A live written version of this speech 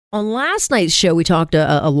On last night's show, we talked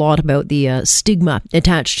a lot about the stigma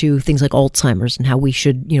attached to things like Alzheimer's and how we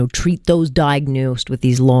should, treat those diagnosed with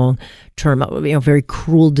these long-term, very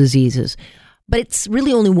cruel diseases. But it's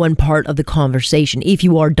really only one part of the conversation. If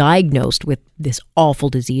you are diagnosed with this awful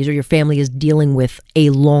disease, or your family is dealing with a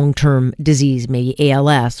long-term disease, maybe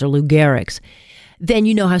ALS or Lou Gehrig's, then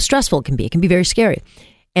you know how stressful it can be. It can be very scary.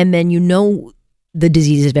 And then you know the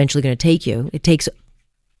disease is eventually going to take you. It takes,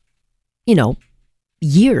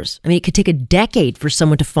 years. I mean, it could take a decade for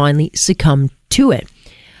someone to finally succumb to it.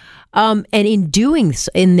 And in doing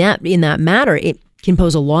in that matter, it can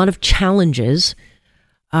pose a lot of challenges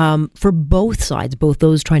for both sides, both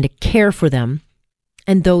those trying to care for them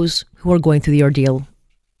and those who are going through the ordeal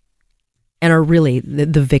and are really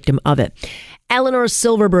the victim of it. Eleanor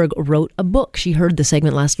Silverberg wrote a book. She heard the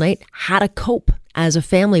segment last night, How to Cope as a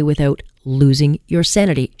Family Without Losing Your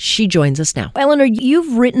Sanity. She joins us now. Eleanor,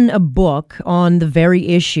 you've written a book on the very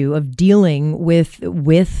issue of dealing with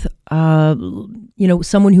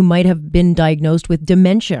someone who might have been diagnosed with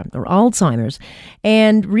dementia or Alzheimer's.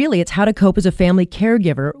 And really, it's how to cope as a family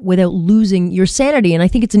caregiver without losing your sanity. And I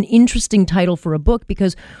think it's an interesting title for a book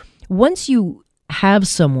because once you have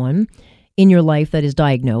someone in your life that is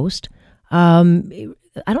diagnosed, I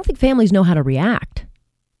don't think families know how to react.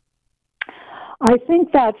 I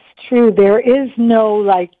think that's true. There is no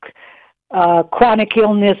chronic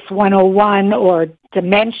illness 101 or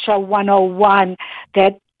dementia 101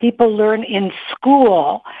 that people learn in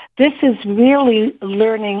school. This is really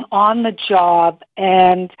learning on the job,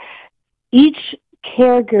 and each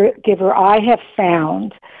caregiver I have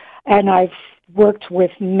found, and I've worked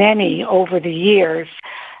with many over the years,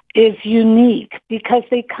 is unique because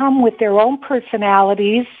they come with their own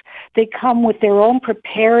personalities, they come with their own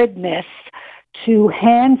preparedness to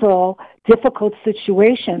handle difficult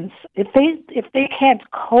situations. If they can't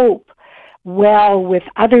cope well with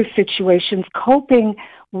other situations, coping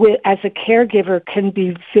as a caregiver can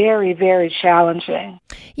be very, very challenging.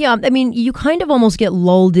 Yeah, I mean, you kind of almost get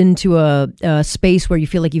lulled into a space where you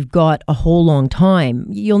feel like you've got a whole long time.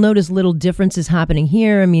 You'll notice little differences happening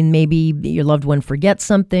here. I mean, maybe your loved one forgets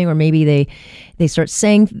something, or maybe they start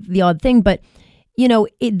saying the odd thing, but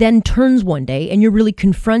it then turns one day and you're really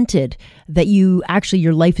confronted that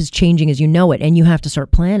your life is changing as you know it, and you have to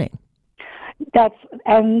start planning. That's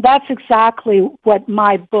exactly what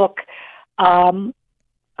my book,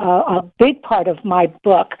 a big part of my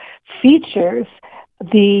book features,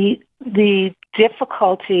 the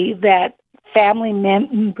difficulty that family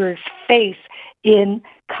members face in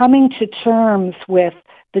coming to terms with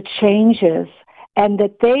the changes and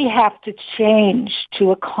that they have to change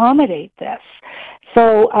to accommodate this.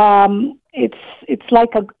 So it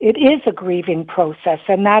is a grieving process,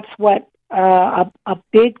 and that's what a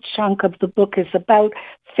big chunk of the book is about,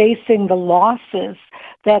 facing the losses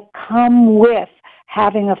that come with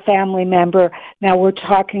having a family member. Now we're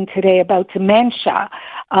talking today about dementia,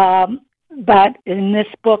 but in this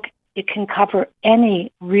book it can cover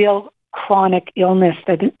any real chronic illness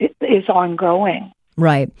that is ongoing.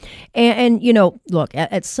 Right. And look,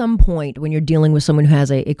 at some point when you're dealing with someone who has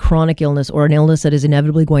a chronic illness or an illness that is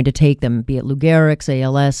inevitably going to take them, be it Lou Gehrig's,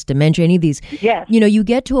 ALS, dementia, any of these, yes. You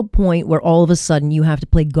get to a point where all of a sudden you have to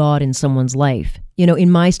play God in someone's life.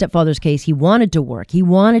 In my stepfather's case, he wanted to work, he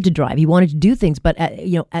wanted to drive, he wanted to do things, but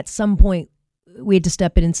at some point we had to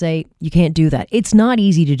step in and say, you can't do that. It's not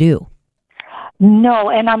easy to do. No,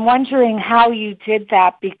 and I'm wondering how you did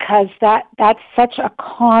that, because that's such a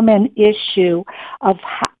common issue of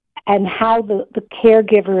how the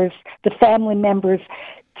caregivers, the family members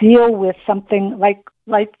deal with something like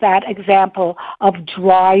that example of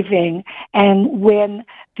driving, and when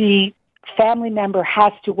the family member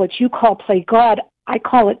has to, what you call play God, I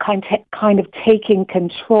call it kind of taking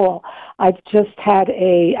control. I've just had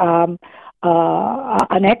an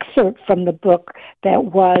excerpt from the book that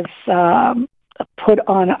was put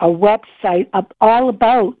on a website all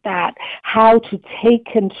about that, how to take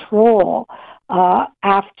control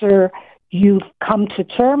after you've come to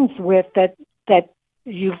terms with that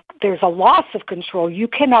there's a loss of control. You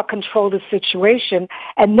cannot control the situation,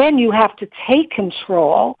 and then you have to take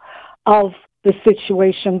control of the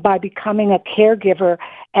situation by becoming a caregiver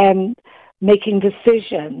and making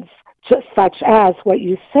decisions, such as what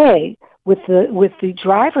you say with the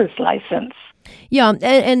driver's license. Yeah,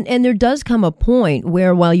 and there does come a point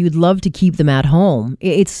where, while you'd love to keep them at home,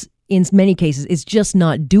 it's in many cases it's just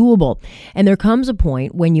not doable. And there comes a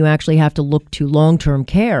point when you actually have to look to long-term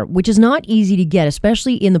care, which is not easy to get,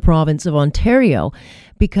 especially in the province of Ontario.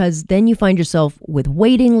 because then you find yourself with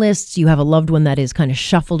waiting lists. You have a loved one that is kind of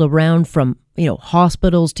shuffled around from,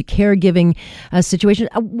 hospitals to caregiving situations.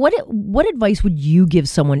 What advice would you give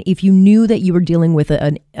someone if you knew that you were dealing with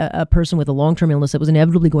a person with a long-term illness that was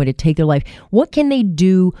inevitably going to take their life? What can they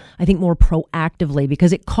do, I think, more proactively?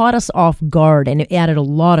 Because it caught us off guard and it added a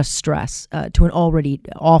lot of stress to an already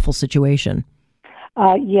awful situation.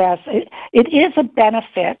 Yes, it is a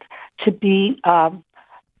benefit to be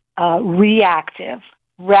reactive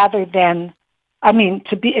rather than,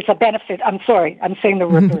 it's a benefit. I'm sorry, I'm saying the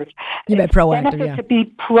reverse. You meant proactive, It's a benefit to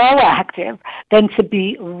be proactive than to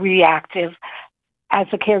be reactive as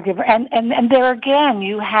a caregiver. And there again,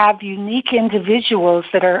 you have unique individuals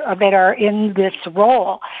that are in this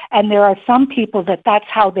role. And there are some people that's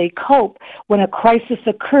how they cope. When a crisis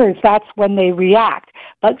occurs, that's when they react.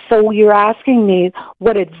 But so you're asking me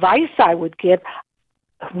what advice I would give.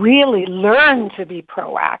 Really learn to be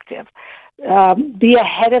proactive, be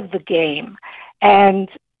ahead of the game, and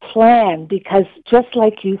plan, because just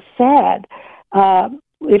like you said,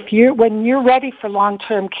 when you're ready for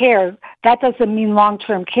long-term care, that doesn't mean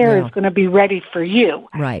long-term care is going to be ready for you.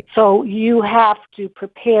 Right. So you have to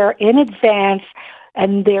prepare in advance,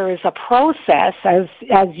 and there is a process, as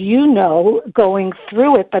you know, going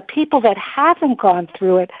through it. But people that haven't gone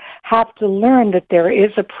through it have to learn that there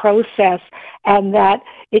is a process and that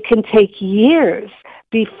it can take years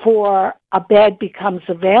before a bed becomes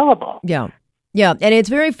available. Yeah. Yeah, and it's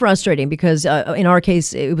very frustrating because in our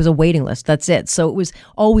case, it was a waiting list. That's it. So it was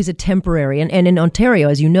always a temporary. And in Ontario,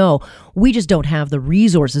 as you know, we just don't have the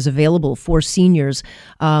resources available for seniors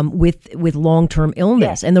with long-term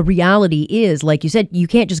illness. Yeah. And the reality is, like you said, you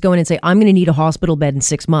can't just go in and say, I'm going to need a hospital bed in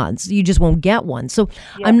 6 months. You just won't get one. So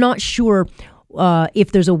yeah. I'm not sure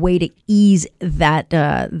if there's a way to ease that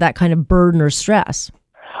kind of burden or stress.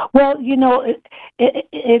 Well,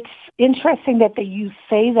 it's interesting that you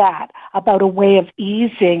say that about a way of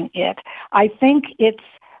easing it. I think it's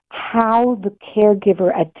how the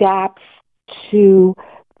caregiver adapts to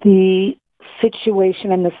the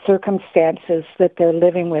situation and the circumstances that they're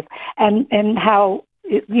living with, and how,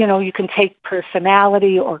 you can take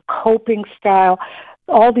personality or coping style,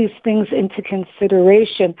 all these things into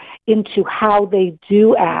consideration into how they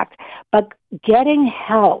do act. But getting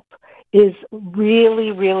help is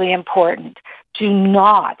really, really important. Do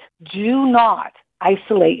not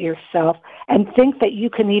isolate yourself and think that you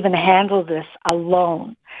can even handle this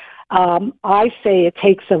alone. I say it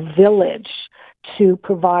takes a village to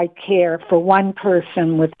provide care for one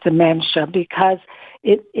person with dementia, because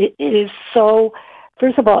it is so,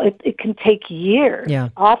 first of all, it can take years,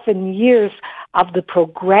 often years of the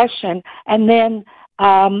progression, and then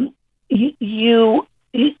you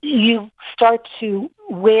start to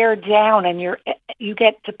wear down and you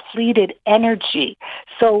get depleted energy.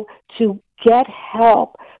 So to get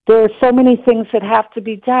help, there are so many things that have to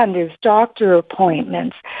be done. There's doctor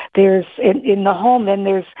appointments. There's in the home,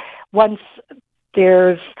 then once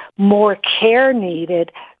there's more care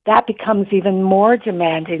needed, that becomes even more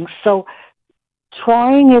demanding. So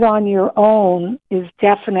trying it on your own is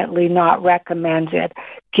definitely not recommended.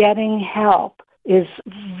 Getting help is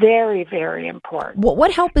very, very important.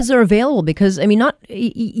 What help is there available? Because,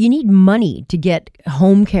 you need money to get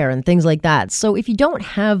home care and things like that. So if you don't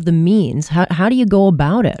have the means, how do you go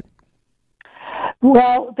about it?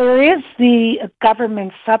 Well, there is the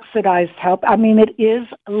government subsidized help. It is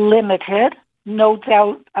limited, no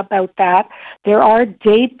doubt about that. There are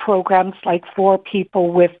day programs like for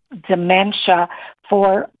people with dementia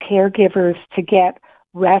for caregivers to get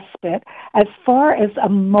respite. As far as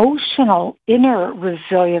emotional inner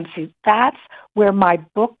resiliency, that's where my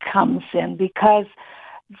book comes in, because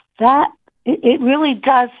that it really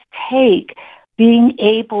does take being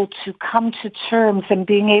able to come to terms and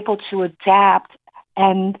being able to adapt.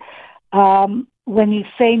 And when you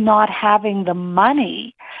say not having the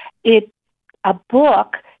money, a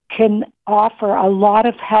book can offer a lot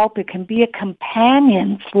of help. It can be a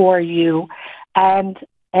companion for you, and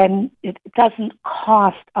it doesn't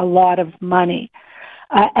cost a lot of money.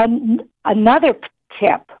 And another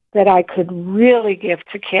tip that I could really give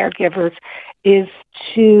to caregivers is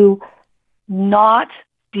to not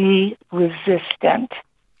be resistant.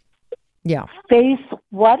 Yeah. Face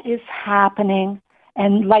what is happening.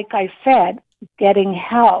 And like I said, getting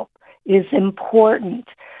help is important.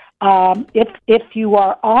 If you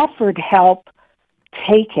are offered help,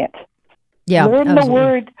 take it. Yeah, Learn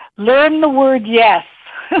the word yes.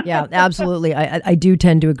 Yeah, absolutely. I do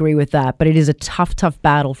tend to agree with that, but it is a tough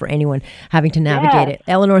battle for anyone having to navigate it.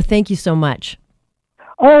 Eleanor, thank you so much.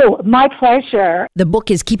 Oh, my pleasure. The book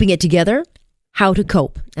is Keeping It Together: How to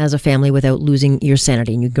Cope as a Family Without Losing Your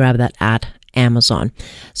Sanity. And you grab that at Amazon.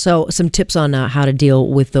 So some tips on how to deal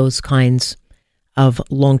with those kinds of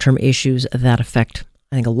long-term issues that affect,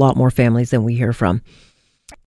 I think, a lot more families than we hear from.